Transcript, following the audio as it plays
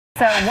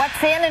So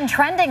what's in and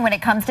trending when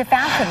it comes to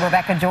fashion?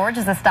 Rebekah George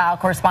is a style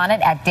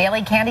correspondent at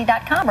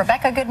dailycandy.com.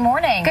 Rebekah, good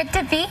morning. Good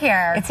to be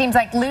here. It seems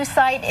like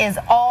lucite is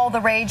all the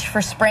rage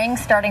for spring,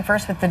 starting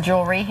first with the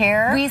jewelry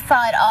here. We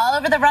saw it all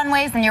over the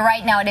runways, and you're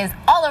right, now it is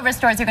all over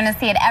stores. You're going to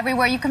see it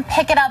everywhere. You can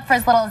pick it up for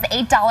as little as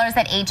 $8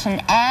 at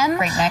H&M.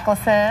 Great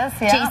necklaces,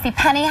 yeah.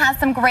 JCPenney has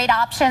some great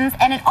options,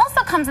 and it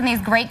also comes in these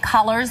great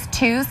colors,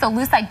 too, so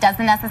lucite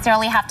doesn't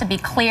necessarily have to be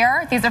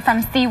clear. These are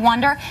from Sea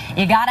Wonder.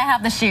 You got to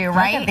have the shoe,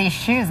 right? Look at these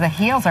shoes. The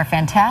heels are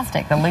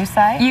fantastic. The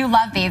lucite. You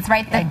love these,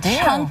 right? The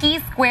chunky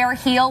square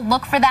heel.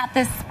 Look for that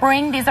this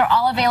spring. These are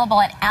all available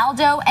at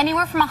Aldo,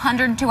 anywhere from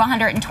 $100 to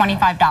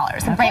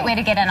 $125. A great way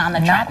to get in on the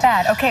trend. Not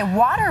bad. Okay,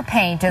 water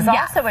paint is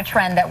also a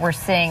trend that we're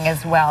seeing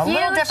as well. A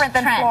little different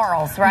than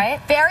florals,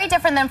 right? Very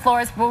different than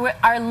florals. We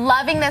are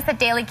loving this at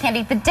Daily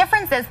Candy. The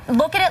difference is,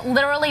 look at it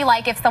literally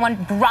like if someone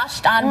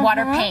brushed on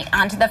water paint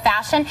onto the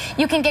fashion.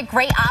 You can get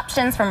great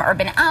options from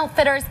Urban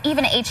Outfitters,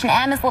 even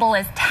H&M as little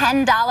as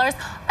 $10.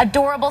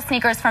 Adorable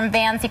sneakers from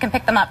Vans. You can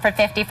pick them up for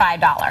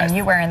 $55. And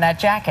you wearing that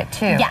jacket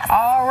too. Yes.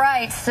 All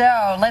right,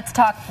 so let's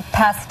talk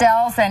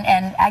pastels and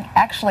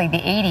actually the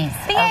 80s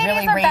are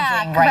really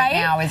raging right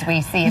now as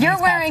we see it. You're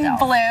wearing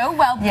blue.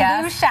 Well,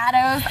 blue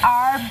shadows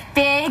are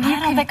big. I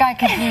don't think I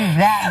could do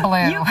that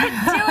blue. You could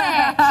do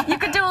it. You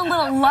could do a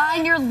little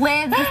line your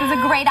lids. This is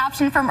a great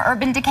option from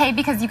Urban Decay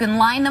because you can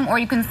line them or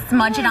you can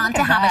smudge it on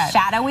to have a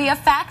shadowy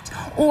effect,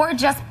 or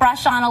just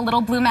brush on a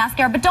little blue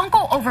mascara, but don't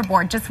go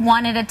overboard, just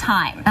one at a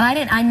time.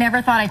 And I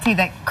never thought I'd see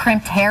that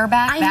crimped hair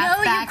back. I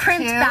know you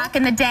crimped back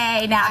in the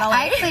day, Natalie.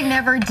 I actually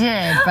never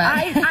did, but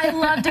I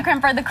loved a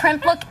crimper. The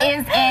crimp look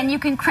is in. You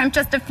can crimp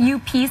just a few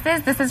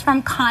pieces. This is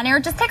from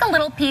Conair. Just take a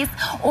little piece,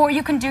 or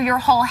you can do your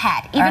whole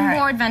head. Even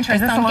more adventurous,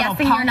 so I'm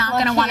guessing you're not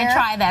going to want to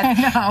try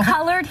this.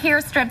 Colored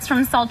hair strips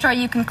from Sultra.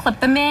 You can clip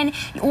them in,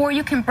 or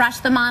you can brush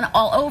them on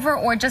all over,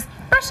 or just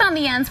brush on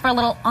the ends for a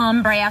little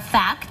ombre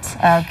effect.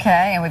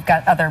 Okay, and we've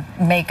got other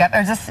makeup.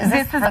 Is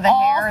this for the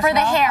hair as well? For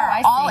the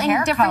hair, all in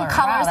hair different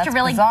colors to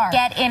really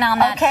get in on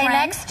that trend. Okay,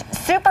 next,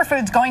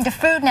 superfoods. Going to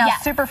food now.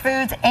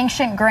 Superfoods,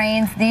 ancient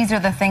grains. These are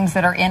the things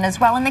that are in as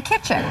well in the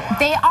kitchen.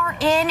 They are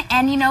in,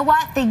 and you know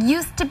what? They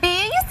used to be.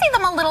 You see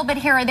them a little bit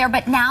here or there,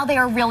 but now they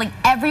are really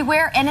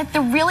everywhere, and it's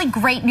the really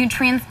great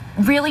nutrients,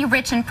 really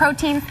rich in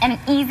proteins, and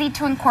easy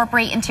to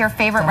incorporate into your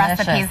favorite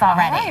recipes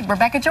already. All right,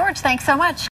 Rebekah George, thanks so much.